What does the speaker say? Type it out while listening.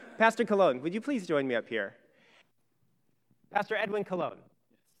Pastor Colon, would you please join me up here? Pastor Edwin Colon.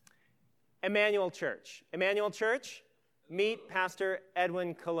 Emmanuel Church. Emmanuel Church, meet Pastor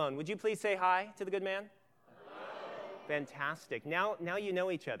Edwin Colon. Would you please say hi to the good man? Hello. Fantastic. Now you know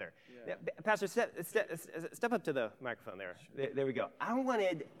each other. Yeah. Pastor, step up to the microphone there. There we go. I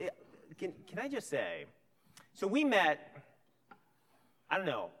wanted, can I just say, so we met, I don't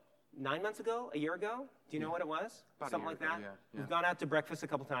know, 9 months ago, a year ago? Do you know what it was? About something like that? Yeah. We've gone out to breakfast a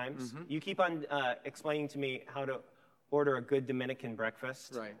couple times. Mm-hmm. You keep on explaining to me how to order a good Dominican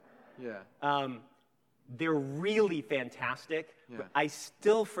breakfast. Right, yeah. They're really fantastic, but I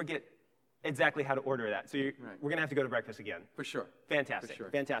still forget exactly how to order that. So we're going to have to go to breakfast again. For sure. Fantastic, For sure.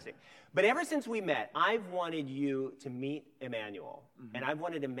 fantastic. But ever since we met, I've wanted you to meet Emmanuel, and I've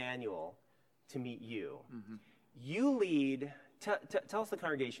wanted Emmanuel to meet you. Mm-hmm. You lead, tell us the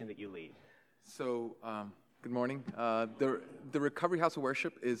congregation that you lead. So, good morning. The Recovery House of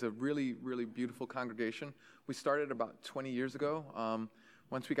Worship is a really, really beautiful congregation. We started about 20 years ago.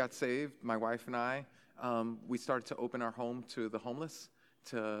 Once we got saved, my wife and I, we started to open our home to the homeless,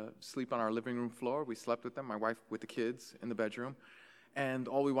 to sleep on our living room floor. We slept with them, my wife with the kids in the bedroom. And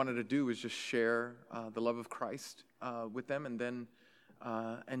all we wanted to do was just share the love of Christ with them. And then,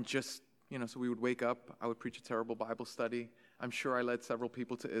 so we would wake up, I would preach a terrible Bible study. I'm sure I led several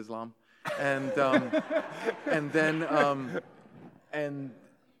people to Islam. And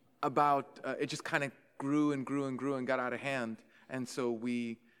it just kind of grew and grew and grew and got out of hand. And so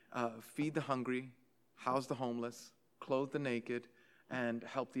we feed the hungry, house the homeless, clothe the naked, and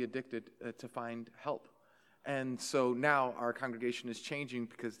help the addicted to find help. And so now our congregation is changing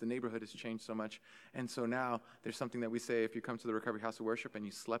because the neighborhood has changed so much. And so now there's something that we say, if you come to the Recovery House of Worship and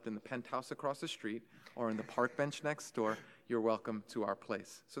you slept in the penthouse across the street or in the park bench next door, you're welcome to our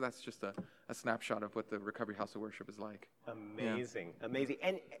place. So that's just a snapshot of what the Recovery House of Worship is like. Amazing, amazing.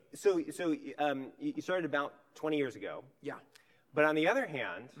 And so you started about 20 years ago. Yeah. But on the other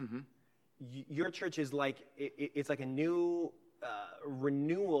hand, your church is like, it's like a new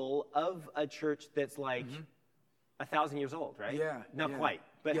renewal of a church that's like 1,000 years old, right? Yeah. Not quite.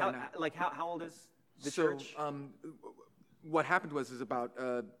 But how old is the church? What happened was about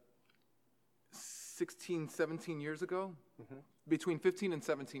 16, 17 years ago, between 15 and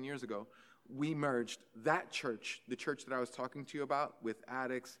 17 years ago, we merged that church, the church that I was talking to you about, with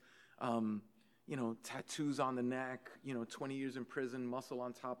addicts, tattoos on the neck, 20 years in prison, muscle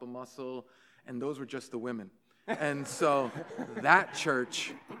on top of muscle, and those were just the women. And so that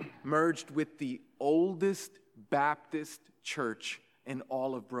church merged with the oldest Baptist church in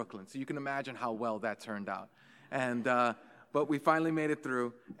all of Brooklyn. So you can imagine how well that turned out. And but we finally made it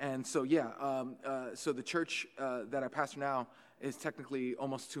through. And so, so the church that I pastor now is technically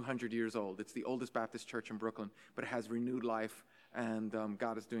almost 200 years old. It's the oldest Baptist church in Brooklyn, but it has renewed life, and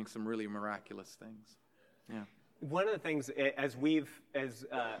God is doing some really miraculous things. Yeah. One of the things, as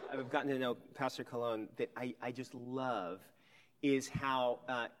I've gotten to know Pastor Colon, that I just love is how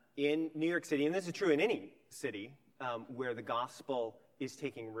in New York City, and this is true in any city where the gospel is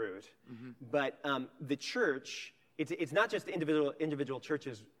taking root, but the church, it's not just individual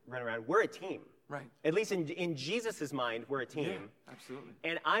churches running around. We're a team. Right. At least in Jesus' mind, we're a team. Yeah, absolutely.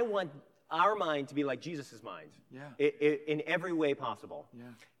 And I want our mind to be like Jesus' mind. Yeah. In every way possible.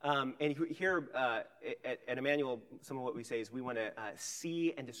 Yeah. And here at Emmanuel, some of what we say is we want to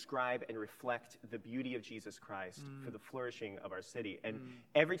see and describe and reflect the beauty of Jesus Christ for the flourishing of our city. And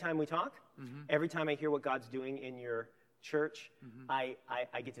every time we talk, every time I hear what God's doing in your church, I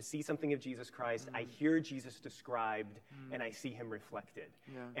get to see something of Jesus Christ. I hear Jesus described, and I see him reflected.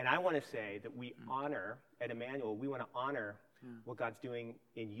 Yeah. And I want to say that we honor, at Emmanuel, we want to honor what God's doing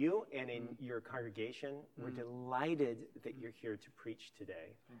in you and in your congregation. We're delighted that you're here to preach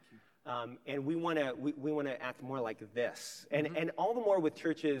today. Thank you. And we want to act more like this, and all the more with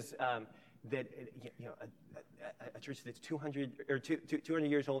churches that a church that's 200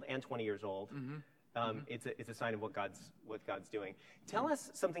 years old and 20 years old. It's a sign of what God's doing. Tell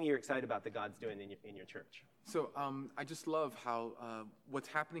us something you're excited about that God's doing in your church. So I just love how what's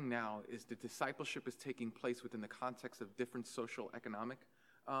happening now is the discipleship is taking place within the context of different social economic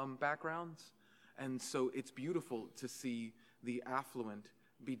backgrounds. And so it's beautiful to see the affluent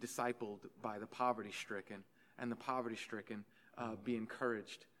be discipled by the poverty-stricken, and the poverty-stricken be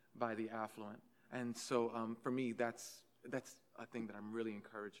encouraged by the affluent. And so for me, that's a thing that I'm really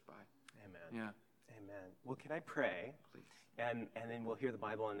encouraged by. Amen. Yeah. Amen. Well, can I pray? Please. And then we'll hear the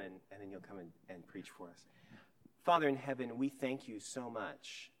Bible, and then you'll come and preach for us. Father in heaven, we thank you so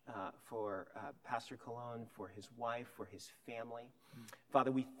much for Pastor Colon, for his wife, for his family.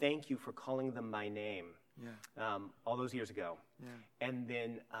 Father, we thank you for calling them by name. all those years ago. And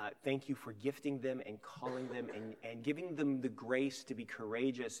then thank you for gifting them and calling them and giving them the grace to be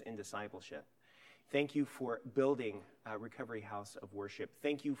courageous in discipleship. Thank you for building Recovery House of Worship.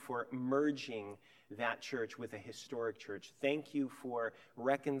 Thank you for merging that church with a historic church. Thank you for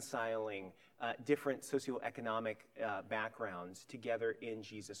reconciling different socioeconomic backgrounds together in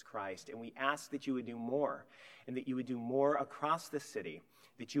Jesus Christ. And we ask that you would do more, and that you would do more across the city,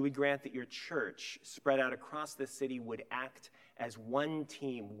 that you would grant that your church spread out across the city would act as one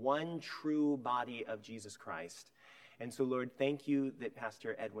team, one true body of Jesus Christ. And so, Lord, thank you that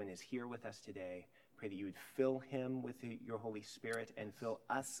Pastor Edwin is here with us today. Pray that you would fill him with your Holy Spirit and fill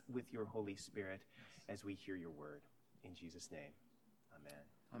us with your Holy Spirit as we hear your word. In Jesus' name, amen.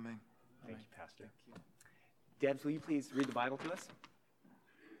 Amen. Thank you, Pastor. Thank you. Debs, will you please read the Bible to us?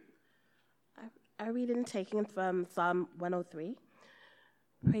 I read in taking from Psalm 103.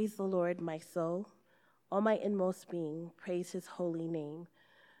 Praise the Lord, my soul. All my inmost being, praise his holy name.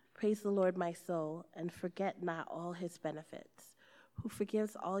 Praise the Lord, my soul, and forget not all his benefits, who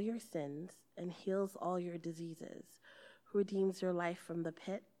forgives all your sins and heals all your diseases, who redeems your life from the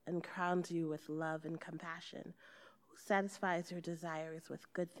pit and crowns you with love and compassion, who satisfies your desires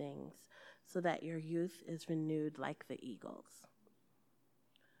with good things, so that your youth is renewed like the eagles.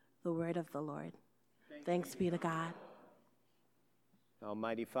 The word of the Lord. Thanks be to God.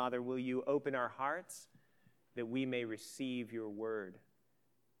 Almighty Father, will you open our hearts that we may receive your word?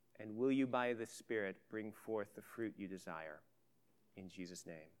 And will you, by the Spirit, bring forth the fruit you desire? In Jesus'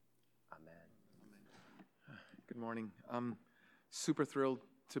 name, amen. Good morning. I'm super thrilled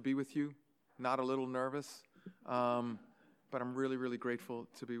to be with you. Not a little nervous, but I'm really, really grateful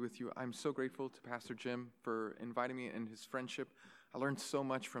to be with you. I'm so grateful to Pastor Jim for inviting me and his friendship. I learned so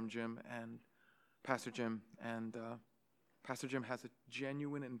much from Jim and Pastor Jim, and Pastor Jim has a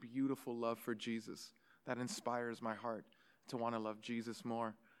genuine and beautiful love for Jesus that inspires my heart to want to love Jesus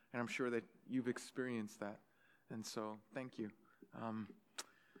more, and I'm sure that you've experienced that, and so thank you.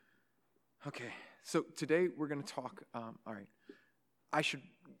 Okay, so today we're going to talk, all right, I should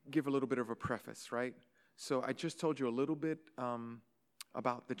give a little bit of a preface, right? So I just told you a little bit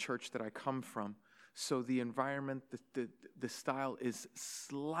about the church that I come from. So the environment, the style is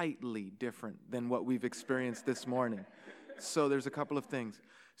slightly different than what we've experienced this morning. So there's a couple of things.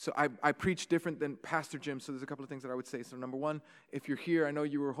 So I preach different than Pastor Jim, so there's a couple of things that I would say. So number one, if you're here, I know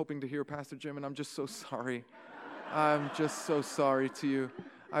you were hoping to hear Pastor Jim, and I'm just so sorry. I'm just so sorry to you.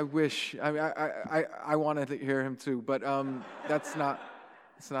 I wish, I wanted to hear him too, but it's not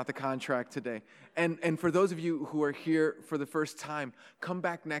the contract today. And for those of you who are here for the first time, come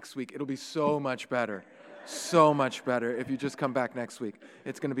back next week. It'll be so much better. So much better if you just come back next week.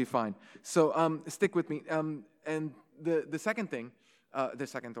 It's going to be fine. So stick with me. And the second thing, the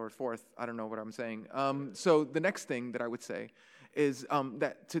second or fourth, I don't know what I'm saying. So the next thing that I would say is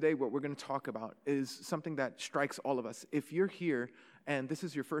that today what we're going to talk about is something that strikes all of us. If you're here and this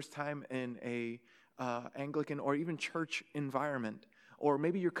is your first time in a Anglican or even church environment, or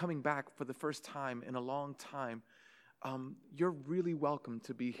maybe you're coming back for the first time in a long time, you're really welcome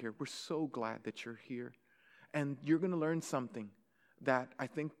to be here. We're so glad that you're here. And you're going to learn something that I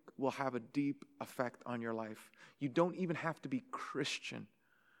think will have a deep effect on your life. You don't even have to be Christian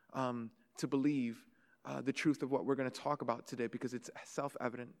to believe the truth of what we're going to talk about today, because it's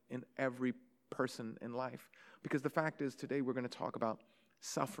self-evident in every person in life. Because the fact is, today we're going to talk about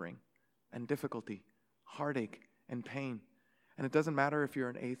suffering and difficulty, heartache and pain. And it doesn't matter if you're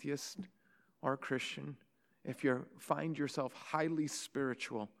an atheist or a Christian, if you find yourself highly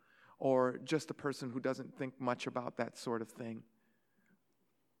spiritual or just a person who doesn't think much about that sort of thing.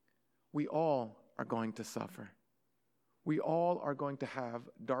 We all are going to suffer. We all are going to have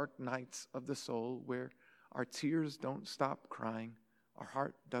dark nights of the soul where our tears don't stop crying, our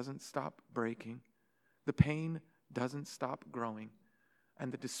heart doesn't stop breaking, the pain doesn't stop growing,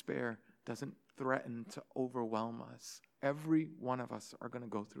 and the despair doesn't threaten to overwhelm us. Every one of us are going to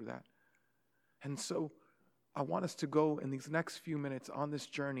go through that. And so I want us to go in these next few minutes on this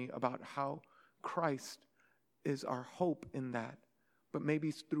journey about how Christ is our hope in that, but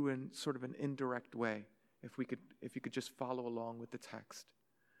maybe through in sort of an indirect way, if you could just follow along with the text.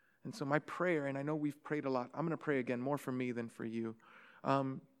 And so my prayer, and I know we've prayed a lot, I'm going to pray again, more for me than for you,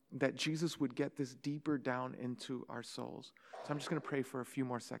 that Jesus would get this deeper down into our souls. So I'm just going to pray for a few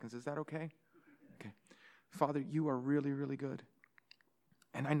more seconds. Is that okay? Okay. Father, you are really, really good.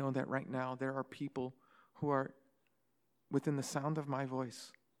 And I know that right now there are people who are within the sound of my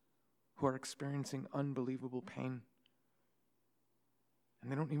voice who are experiencing unbelievable pain.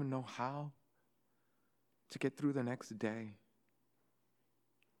 And they don't even know how to get through the next day.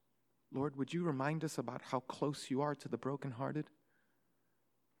 Lord, would you remind us about how close you are to the brokenhearted?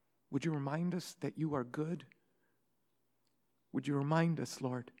 Would you remind us that you are good? Would you remind us,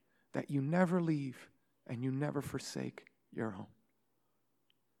 Lord, that you never leave and you never forsake your own?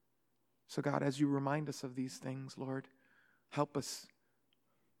 So God, as you remind us of these things, Lord, help us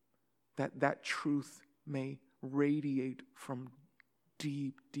that truth may radiate from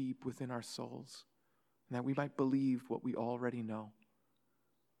deep, deep within our souls, and that we might believe what we already know.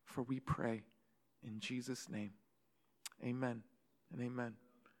 For we pray in Jesus' name. Amen and amen.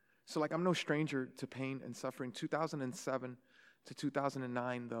 So I'm no stranger to pain and suffering. 2007 to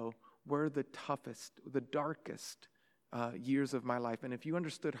 2009, though, were the toughest, the darkest years of my life. And if you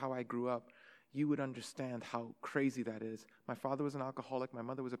understood how I grew up, you would understand how crazy that is. My father was an alcoholic. My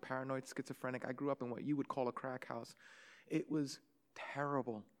mother was a paranoid schizophrenic. I grew up in what you would call a crack house. It was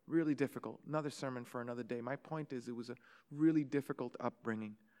terrible, really difficult. Another sermon for another day. My point is, it was a really difficult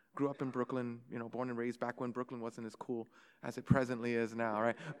upbringing. Grew up in Brooklyn, born and raised back when Brooklyn wasn't as cool as it presently is now,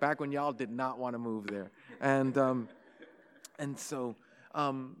 right? Back when y'all did not want to move there.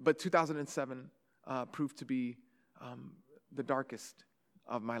 But 2007 proved to be the darkest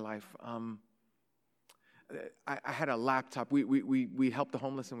of my life. I had a laptop. We helped the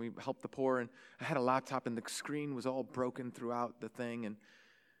homeless and we helped the poor, and I had a laptop and the screen was all broken throughout the thing,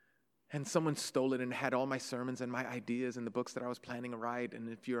 and someone stole it and had all my sermons and my ideas and the books that I was planning to write. And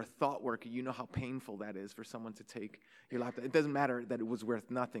if you're a thought worker, you know how painful that is for someone to take your laptop. It doesn't matter that it was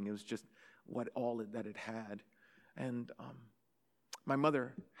worth nothing. It was just that it had. And my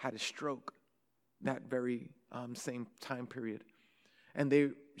mother had a stroke that very same time period.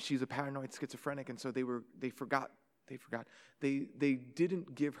 And she's a paranoid schizophrenic, and so they forgot. They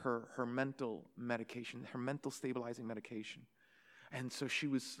didn't give her mental medication, her mental stabilizing medication. And so she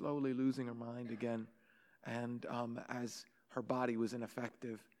was slowly losing her mind again, and as her body was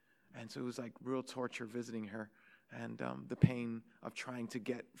ineffective. And so it was like real torture visiting her, and the pain of trying to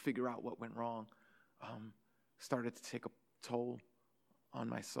figure out what went wrong started to take a toll on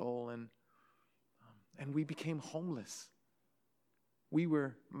my soul, and we became homeless.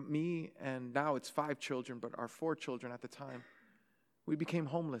 Me and now it's 5 children, but our 4 children at the time, we became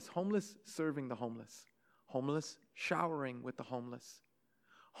homeless serving the homeless, homeless showering with the homeless,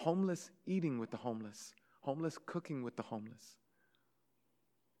 homeless eating with the homeless cooking with the homeless.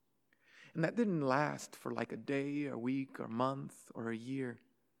 And that didn't last for like a day, a week, or a month, or a year,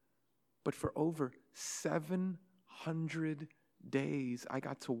 but for over 700 days, I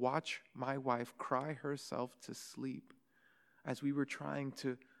got to watch my wife cry herself to sleep as we were trying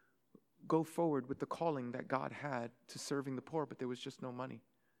to go forward with the calling that God had to serving the poor, but there was just no money.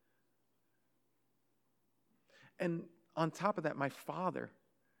 And on top of that, my father,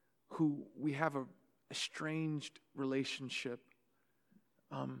 who we have a estranged relationship,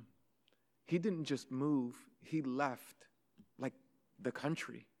 he didn't just move, he left the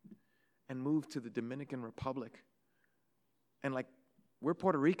country and moved to the Dominican Republic. And we're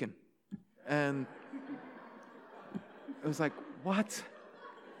Puerto Rican. And it was like, what?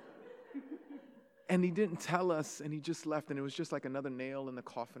 And he didn't tell us, and he just left, and it was just like another nail in the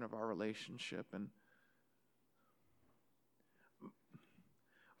coffin of our relationship.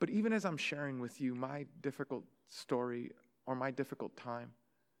 But even as I'm sharing with you my difficult story or my difficult time,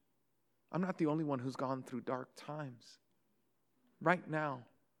 I'm not the only one who's gone through dark times. Right now,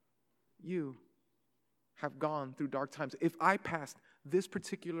 you have gone through dark times. If I passed this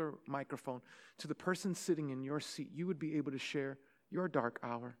particular microphone to the person sitting in your seat, you would be able to share your dark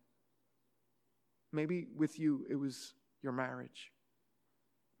hour. Maybe with you, it was your marriage.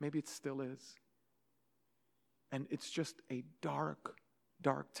 Maybe it still is. And it's just a dark,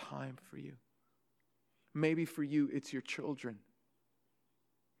 dark time for you. Maybe for you, it's your children.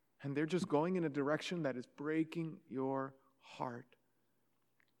 And they're just going in a direction that is breaking your heart.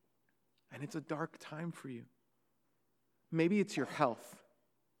 And it's a dark time for you. Maybe it's your health.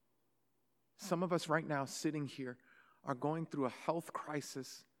 Some of us right now sitting here are going through a health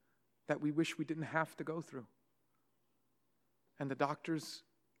crisis that we wish we didn't have to go through. And the doctors,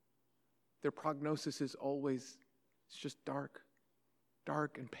 their prognosis is always, it's just dark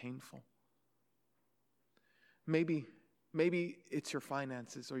and painful. Maybe it's your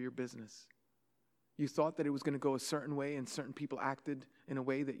finances or your business. You thought that it was going to go a certain way, and certain people acted in a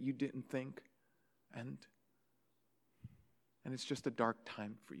way that you didn't think. And it's just a dark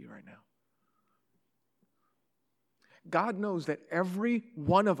time for you right now. God knows that every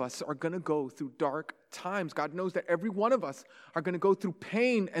one of us are going to go through dark times. God knows that every one of us are going to go through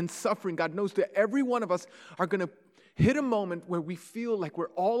pain and suffering. God knows that every one of us are going to hit a moment where we feel like we're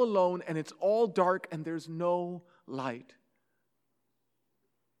all alone and it's all dark and there's no light.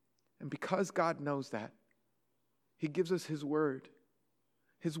 And because God knows that, he gives us his word.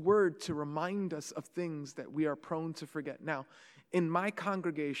 His word to remind us of things that we are prone to forget. Now, in my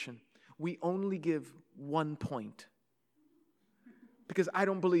congregation, we only give 1 point. Because I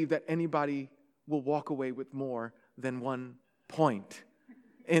don't believe that anybody will walk away with more than 1 point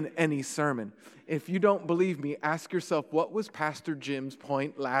in any sermon. If you don't believe me, ask yourself, what was Pastor Jim's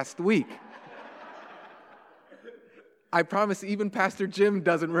point last week? I promise even Pastor Jim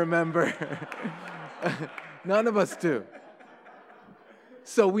doesn't remember. None of us do.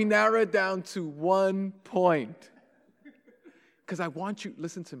 So we narrow it down to 1 point. Because I want you,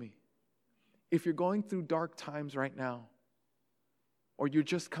 listen to me. If you're going through dark times right now, or you're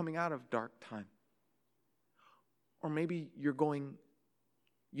just coming out of dark time, or maybe you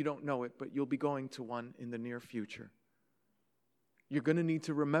don't know it, but you'll be going to one in the near future, you're going to need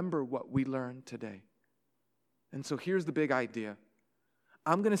to remember what we learned today. And so here's the big idea.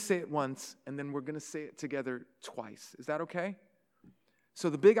 I'm going to say it once, and then we're going to say it together twice. Is that okay? So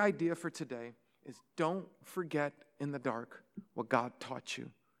the big idea for today is don't forget in the dark what God taught you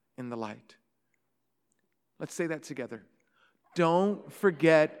in the light. Let's say that together. Don't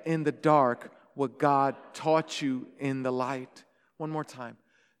forget in the dark what God taught you in the light. One more time.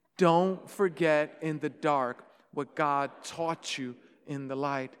 Don't forget in the dark what God taught you in the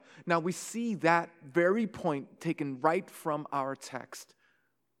light. Now we see that very point taken right from our text.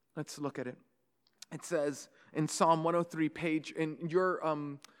 Let's look at it. It says in Psalm 103, in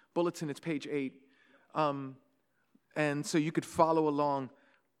your bulletin, it's page 8. And so you could follow along.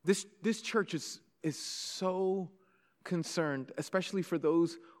 This church is so concerned, especially for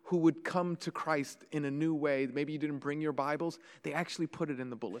those who would come to Christ in a new way. Maybe you didn't bring your Bibles. They actually put it in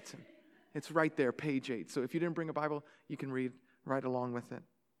the bulletin. It's right there, page 8. So if you didn't bring a Bible, you can read right along with it.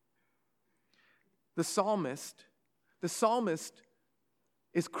 The psalmist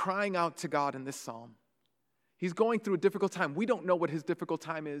is crying out to God in this psalm. He's going through a difficult time. We don't know what his difficult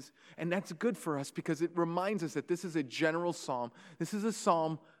time is, and that's good for us because it reminds us that this is a general psalm. This is a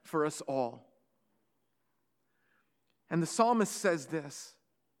psalm for us all. And the psalmist says this,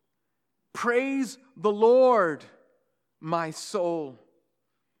 "Praise the Lord, my soul,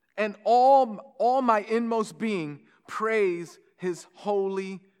 and all my inmost being, praise his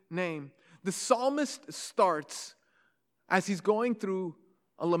holy name." The psalmist starts, as he's going through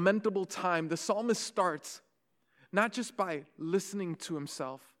a lamentable time, the psalmist starts not just by listening to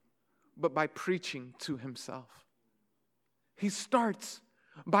himself, but by preaching to himself. He starts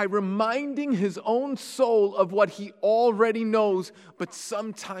by reminding his own soul of what he already knows, but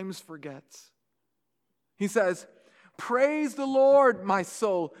sometimes forgets. He says, "Praise the Lord, my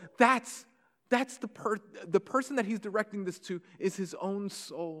soul." That's the person that he's directing this to is his own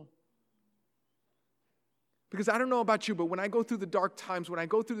soul. Because I don't know about you, but when I go through the dark times, when I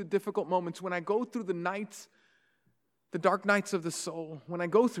go through the difficult moments, when I go through the nights, the dark nights of the soul, when I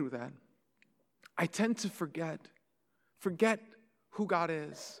go through that, I tend to forget who God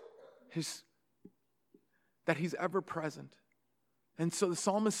is, that he's ever present. And so the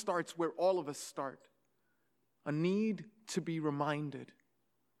psalmist starts where all of us start, a need to be reminded.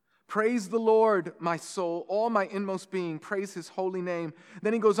 Praise the Lord, my soul, all my inmost being, praise his holy name.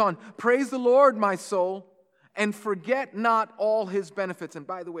 Then he goes on, praise the Lord, my soul, and forget not all his benefits. And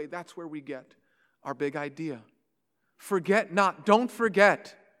by the way, that's where we get our big idea. Forget not, don't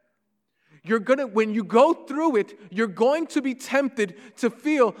forget. When you go through it, you're going to be tempted to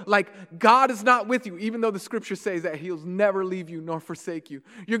feel like God is not with you, even though the scripture says that he'll never leave you nor forsake you.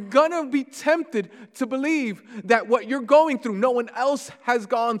 You're going to be tempted to believe that what you're going through, no one else has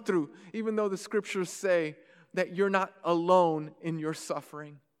gone through, even though the scriptures say that you're not alone in your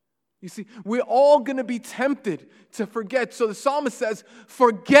suffering. You see, we're all going to be tempted to forget. So the psalmist says,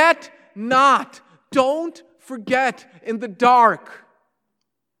 forget not. Don't forget in the dark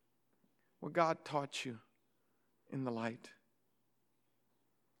what God taught you in the light.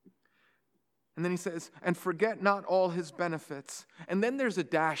 And then he says, and forget not all his benefits. And then there's a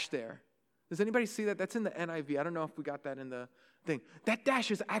dash there. Does anybody see that? That's in the NIV. I don't know if we got that in the thing. That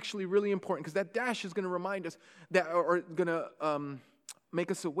dash is actually really important because that dash is going to remind us that, or going to make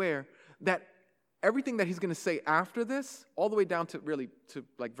us aware that everything that he's going to say after this, all the way down to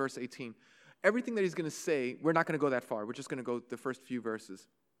like verse 18, everything that he's going to say, we're not going to go that far. We're just going to go the first few verses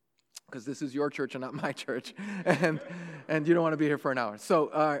because this is your church and not my church, and you don't want to be here for an hour.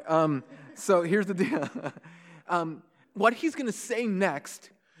 So here's the deal. What he's going to say next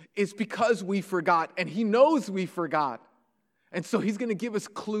is because we forgot, and he knows we forgot. And so he's going to give us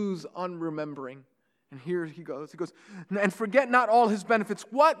clues on remembering. And here he goes. He goes, and forget not all his benefits.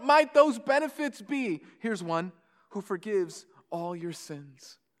 What might those benefits be? Here's one, who forgives all your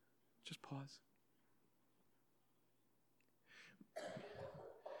sins. Just pause.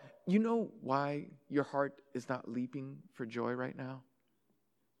 You know why your heart is not leaping for joy right now?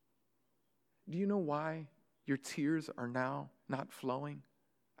 Do you know why your tears are now not flowing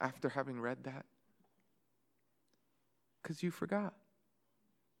after having read that? Because you forgot.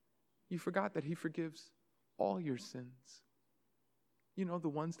 You forgot that he forgives all your sins. You know, the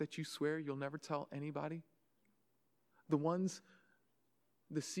ones that you swear you'll never tell anybody. The ones,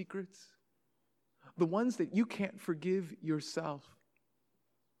 the secrets. The ones that you can't forgive yourself.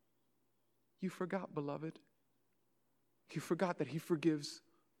 You forgot, beloved. You forgot that he forgives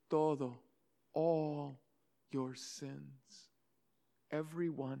todo, all your sins. Every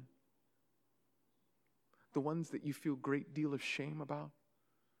one. The ones that you feel a great deal of shame about.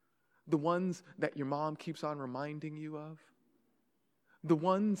 The ones that your mom keeps on reminding you of. The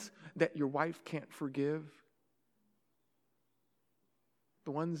ones that your wife can't forgive.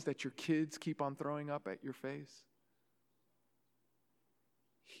 The ones that your kids keep on throwing up at your face.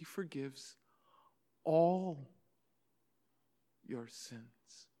 He forgives all your sins.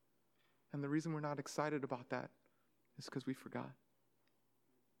 And the reason we're not excited about that is because we forgot.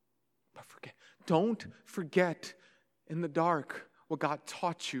 But don't forget in the dark what God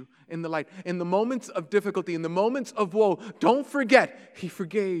taught you in the light. In the moments of difficulty, in the moments of woe, don't forget he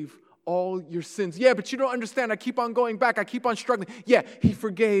forgave all your sins. Yeah, but you don't understand. I keep on going back. I keep on struggling. Yeah, he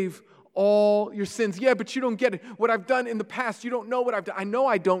forgave all your sins. Yeah, but you don't get it. What I've done in the past, you don't know what I've done. I know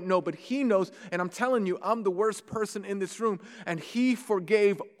I don't know, but he knows. And I'm telling you, I'm the worst person in this room. And he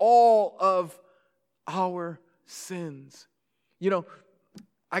forgave all of our sins. You know,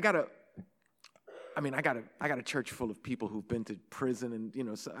 I got a church full of people who've been to prison, and you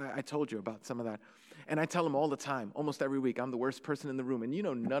know, so I told you about some of that. And I tell them all the time, almost every week, I'm the worst person in the room. And you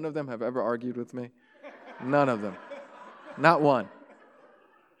know, none of them have ever argued with me. None of them. Not one.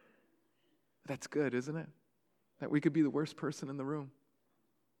 That's good, isn't it? That we could be the worst person in the room.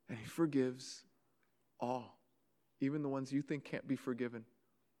 And he forgives all, even the ones you think can't be forgiven.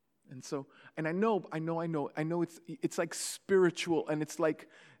 And so, and I know it's like spiritual, and it's like,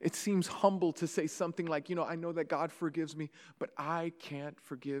 it seems humble to say something like, you know, I know that God forgives me, but I can't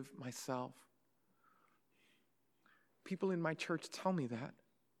forgive myself. People in my church tell me that.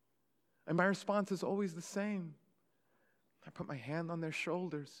 And my response is always the same. I put my hand on their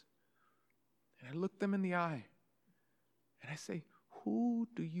shoulders, and I look them in the eye, and I say, who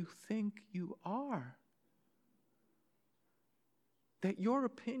do you think you are? That your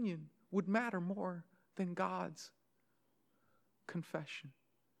opinion would matter more than God's confession.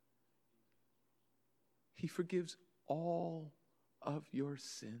 He forgives all of your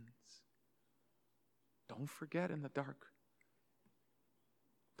sins. Don't forget in the dark.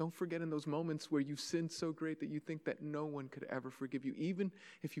 Don't forget in those moments where you've sinned so great that you think that no one could ever forgive you. Even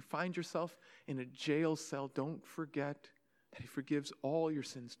if you find yourself in a jail cell, don't forget that he forgives all your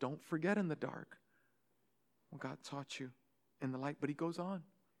sins. Don't forget in the dark what God taught you in the light. But he goes on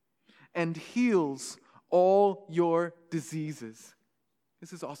and heals all your diseases.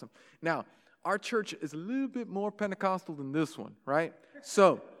 This is awesome. Now, our church is a little bit more Pentecostal than this one, right?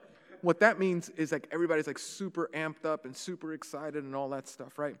 So what that means is like everybody's like super amped up and super excited and all that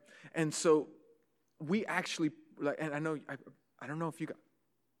stuff, right? And so we actually, like, and I don't know if you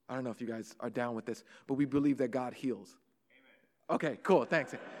guys are down with this, but we believe that God heals. Amen. Okay, cool,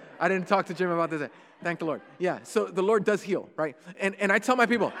 thanks. I didn't talk to Jim about this. Thank the Lord. Yeah, so the Lord does heal, right? And I tell my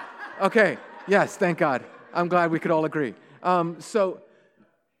people, okay, yes, thank God. I'm glad we could all agree. So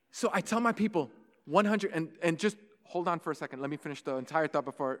I tell my people 100, and just hold on for a second. Let me finish the entire thought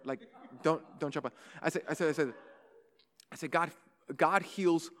before, like, don't jump on. I say, God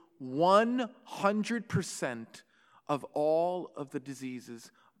heals 100% of all of the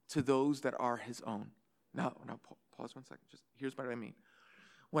diseases to those that are his own. Now, pause 1 second. Just here's what I mean.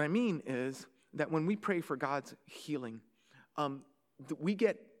 What I mean is that when we pray for God's healing, we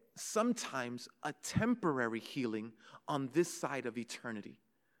get sometimes a temporary healing on this side of eternity,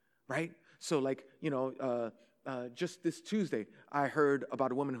 right? So like, just this Tuesday, I heard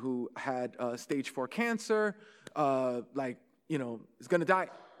about a woman who had stage 4 cancer, is going to die.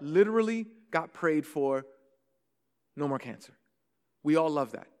 Literally got prayed for, no more cancer. We all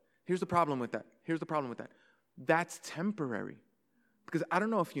love that. Here's the problem with that. That's temporary. Because I don't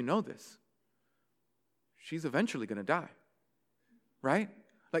know if you know this. She's eventually going to die. Right?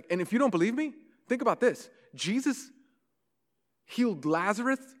 Like, and if you don't believe me, think about this. Jesus healed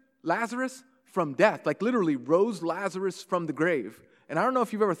Lazarus from death, like literally rose Lazarus from the grave. And I don't know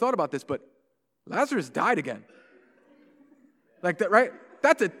if you've ever thought about this, but Lazarus died again. Like that, right?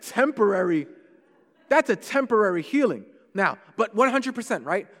 That's a temporary healing. Now, but 100%,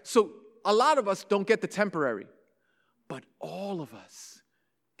 right? So a lot of us don't get the temporary, but all of us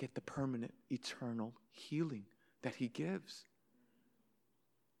get the permanent, eternal healing that he gives.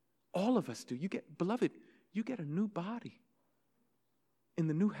 All of us do. Beloved, you get a new body in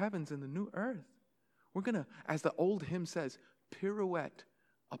the new heavens and the new earth. We're going to, as the old hymn says, pirouette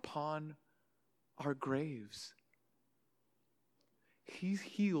upon our graves. He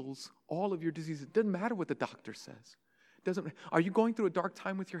heals all of your diseases. It doesn't matter what the doctor says. Are you going through a dark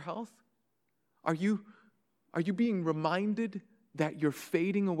time with your health? Are you being reminded that you're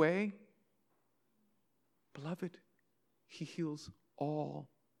fading away? Beloved, he heals all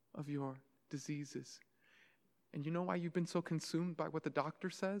of your diseases. And you know why you've been so consumed by what the doctor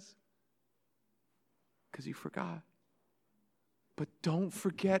says? Because you forgot. But don't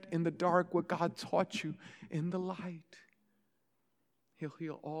forget in the dark what God taught you in the light. He'll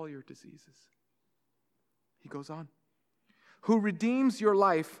heal all your diseases. He goes on. Who redeems your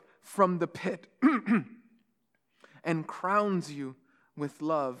life from the pit and crowns you with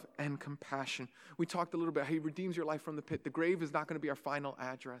love and compassion. We talked a little bit how he redeems your life from the pit. The grave is not going to be our final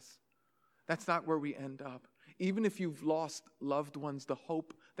address. That's not where we end up. Even if you've lost loved ones, the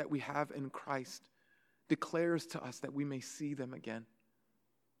hope that we have in Christ declares to us that we may see them again.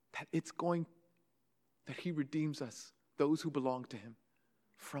 That he redeems us, those who belong to him,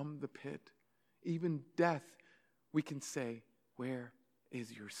 from the pit. Even death, we can say, where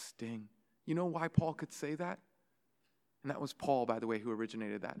is your sting? You know why Paul could say that? And that was Paul, by the way, who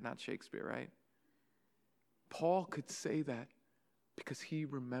originated that, not Shakespeare, right? Paul could say that because he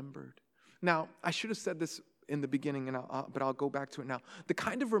remembered. Now, I should have said this in the beginning, but I'll go back to it now. The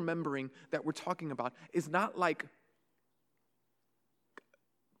kind of remembering that we're talking about is not like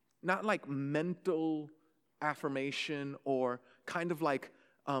mental affirmation or kind of like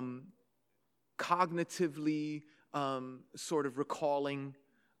cognitively sort of recalling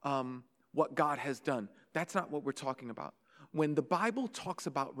what God has done. That's not what we're talking about. When the Bible talks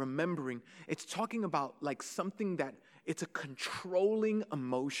about remembering, it's talking about like something that it's a controlling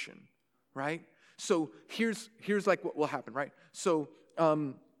emotion, right? So here's like what will happen, right? So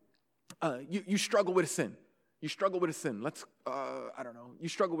you struggle with a sin. You struggle with a sin. I don't know. You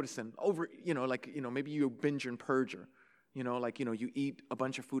struggle with a sin over, maybe you binge and purge, or, you eat a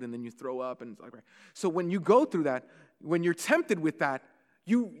bunch of food and then you throw up and like, right. So when you go through that, when you're tempted with that,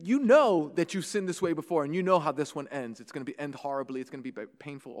 you know that you've sinned this way before, and you know how this one ends. It's going to end horribly. It's going to be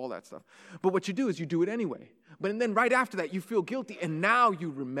painful, all that stuff. But what you do is you do it anyway. But then right after that, you feel guilty, and now you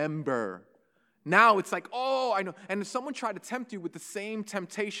remember. Now it's like, oh, I know. And if someone tried to tempt you with the same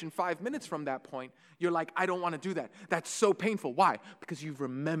temptation 5 minutes from that point, you're like, I don't want to do that. That's so painful. Why? Because you've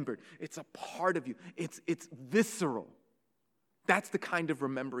remembered. It's a part of you. It's visceral. That's the kind of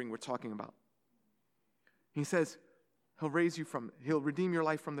remembering we're talking about. He says, He'll redeem your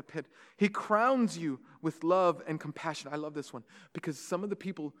life from the pit. He crowns you with love and compassion. I love this one because some of the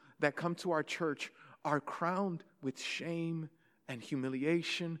people that come to our church are crowned with shame and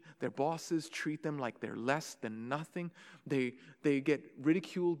humiliation. Their bosses treat them like they're less than nothing. They get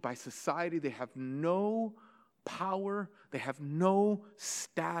ridiculed by society. They have no power. They have no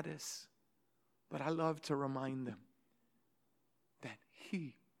status. But I love to remind them that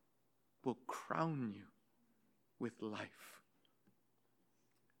he will crown you with life,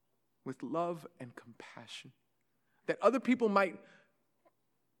 with love and compassion. That other people might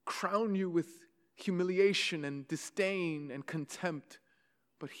crown you with humiliation and disdain and contempt,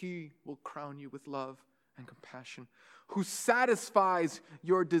 but he will crown you with love and compassion, who satisfies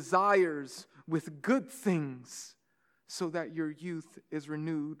your desires with good things so that your youth is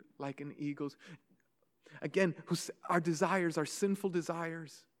renewed like an eagle's. Again, our desires, our sinful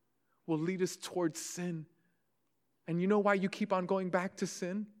desires, will lead us towards sin. And you know why you keep on going back to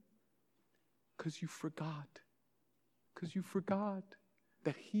sin? Because you forgot. Because you forgot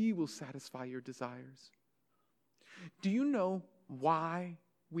that he will satisfy your desires. Do you know why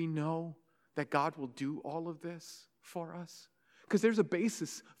we know that God will do all of this for us? Because there's a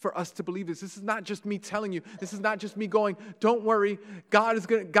basis for us to believe this. This is not just me telling you. This is not just me going, don't worry, God is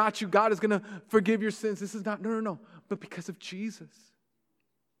got you. God is going to forgive your sins. This is not, no. But because of Jesus.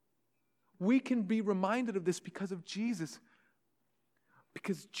 We can be reminded of this because of Jesus.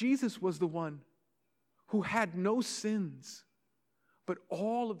 Because Jesus was the one who had no sins, but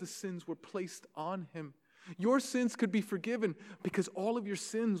all of the sins were placed on him. Your sins could be forgiven because all of your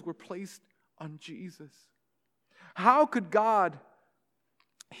sins were placed on Jesus. How could God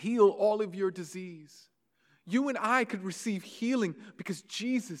heal all of your disease? You and I could receive healing because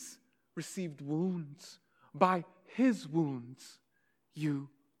Jesus received wounds. By his wounds, you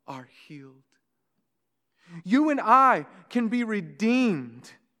are healed. You and I can be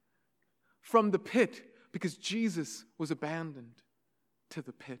redeemed from the pit because Jesus was abandoned to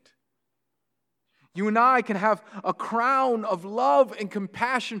the pit. You and I can have a crown of love and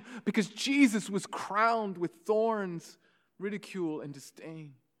compassion because Jesus was crowned with thorns, ridicule, and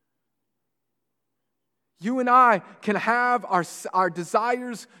disdain. You and I can have our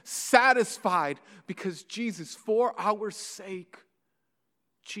desires satisfied because Jesus, for our sake,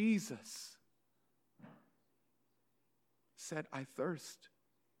 Jesus said, I thirst,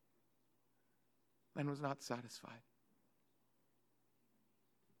 and was not satisfied.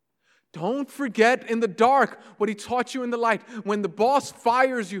 Don't forget in the dark what he taught you in the light. When the boss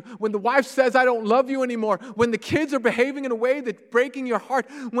fires you, when the wife says, I don't love you anymore, when the kids are behaving in a way that's breaking your heart,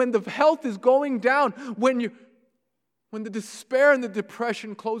 when the health is going down, when the despair and the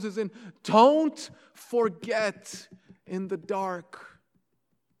depression closes in, don't forget in the dark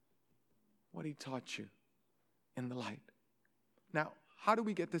what he taught you in the light. Now, how do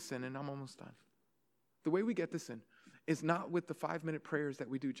we get this in? And I'm almost done. The way we get this in is not with the 5-minute prayers that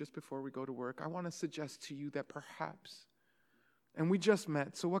we do just before we go to work. I want to suggest to you that perhaps, and we just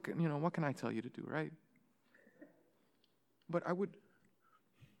met, so what can I tell you to do, right? But I would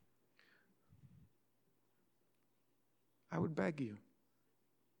beg you,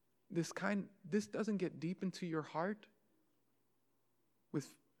 this doesn't get deep into your heart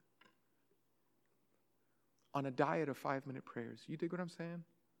on a diet of 5-minute prayers. You dig what I'm saying?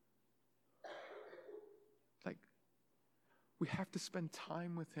 Like, we have to spend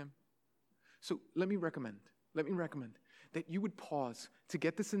time with him. So let me recommend that you would pause to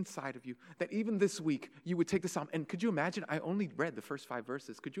get this inside of you, that even this week you would take the psalm. And could you imagine, I only read the first 5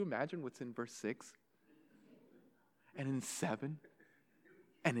 verses. Could you imagine what's in verse 6? And in 7?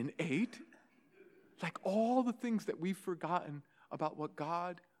 And in 8? Like all the things that we've forgotten about what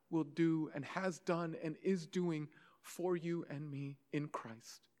God will do and has done and is doing for you and me in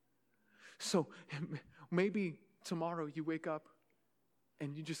Christ. So maybe tomorrow you wake up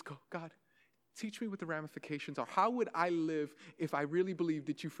and you just go, God, teach me what the ramifications are. How would I live if I really believed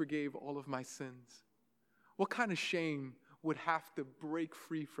that you forgave all of my sins? What kind of shame would have to break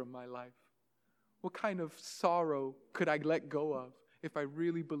free from my life? What kind of sorrow could I let go of if I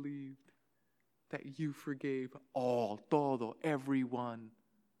really believed that you forgave todo, every one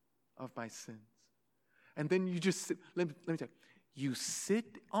of my sins? And then you just sit, let me tell you, you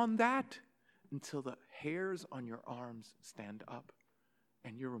sit on that until the hairs on your arms stand up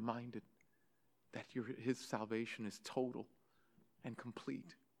and you're reminded that his salvation is total and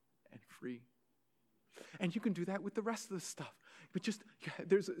complete and free. And you can do that with the rest of the stuff. But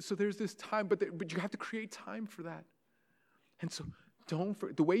there's this time, but you have to create time for that. And so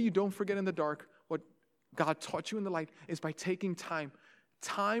the way you don't forget in the dark what God taught you in the light is by taking time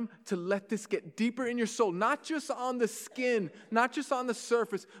to let this get deeper in your soul, not just on the skin, not just on the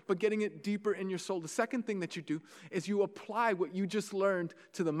surface, but getting it deeper in your soul. The second thing that you do is you apply what you just learned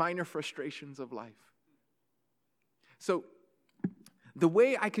to the minor frustrations of life. So the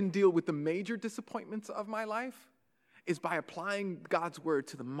way I can deal with the major disappointments of my life is by applying God's word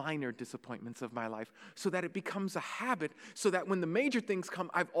to the minor disappointments of my life so that it becomes a habit, so that when the major things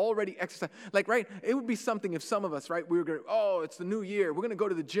come, I've already exercised. Like, right, it would be something if some of us, right, we were going, it's the new year, we're going to go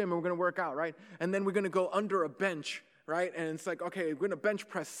to the gym and we're going to work out, right? And then we're going to go under a bench, right? And it's like, okay, we're going to bench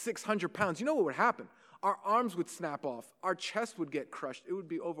press 600 pounds. You know what would happen? Our arms would snap off. Our chest would get crushed. It would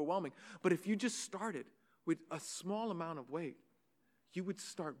be overwhelming. But if you just started with a small amount of weight, you would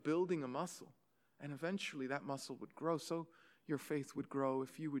start building a muscle. And eventually that muscle would grow. So your faith would grow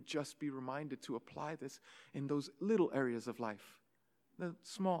if you would just be reminded to apply this in those little areas of life, the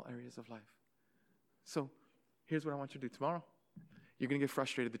small areas of life. So here's what I want you to do tomorrow. You're going to get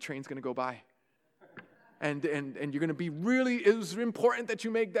frustrated. The train's going to go by. And you're going to be it was important that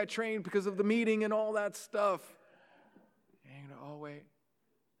you make that train because of the meeting and all that stuff. And you're going to, wait.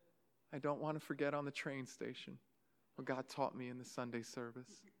 I don't want to forget on the train station what God taught me in the Sunday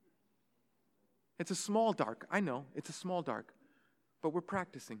service. It's a small dark. I know, it's a small dark. But we're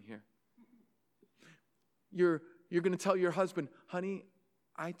practicing here. You're going to tell your husband, honey,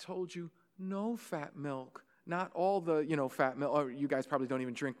 I told you no fat milk. Not all the, fat milk. Or you guys probably don't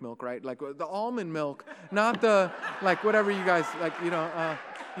even drink milk, right? Like the almond milk. Not the, like whatever you guys, like,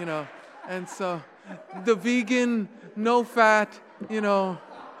 And so the vegan, no fat,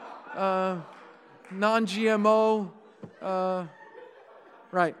 non-GMO,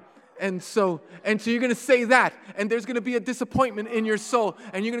 right. And so you're going to say that, and there's going to be a disappointment in your soul,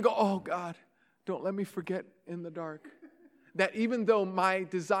 and you're going to go, oh, God, don't let me forget in the dark that even though my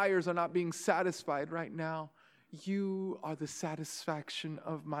desires are not being satisfied right now, you are the satisfaction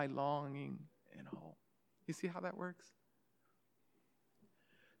of my longing and hope. You see how that works?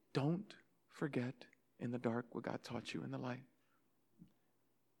 Don't forget in the dark what God taught you in the light.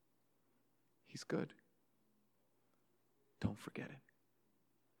 He's good. Don't forget it.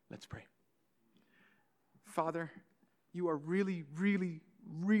 Let's pray. Father, you are really, really,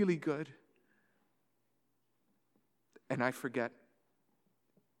 really good. And I forget.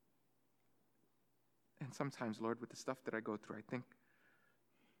 And sometimes, Lord, with the stuff that I go through, I think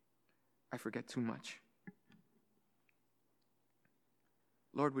I forget too much.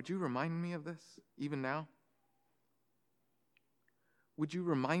 Lord, would you remind me of this even now? Would you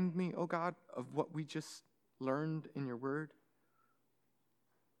remind me, oh God, of what we just learned in your word?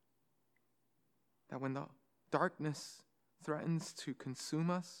 That when the darkness threatens to consume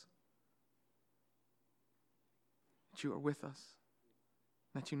us, that you are with us,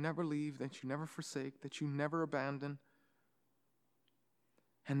 that you never leave, that you never forsake, that you never abandon,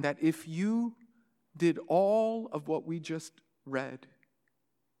 and that if you did all of what we just read,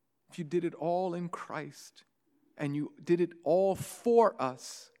 if you did it all in Christ, and you did it all for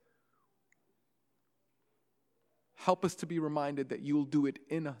us, help us to be reminded that you'll do it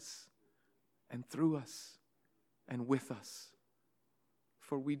in us, and through us, and with us.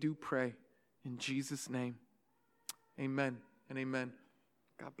 For we do pray in Jesus' name. Amen and amen.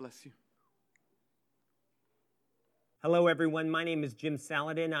 God bless you. Hello, everyone. My name is Jim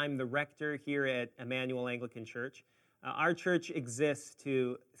Saladin. I'm the rector here at Emmanuel Anglican Church. Our church exists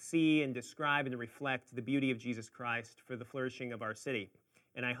to see and describe and reflect the beauty of Jesus Christ for the flourishing of our city.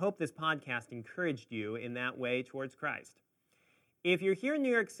 And I hope this podcast encouraged you in that way towards Christ. If you're here in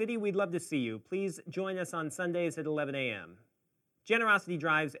New York City, we'd love to see you. Please join us on Sundays at 11 a.m. Generosity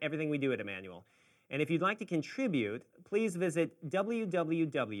drives everything we do at Emmanuel. And if you'd like to contribute, please visit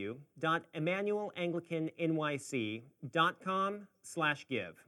www.emmanuelanglicannyc.com/give.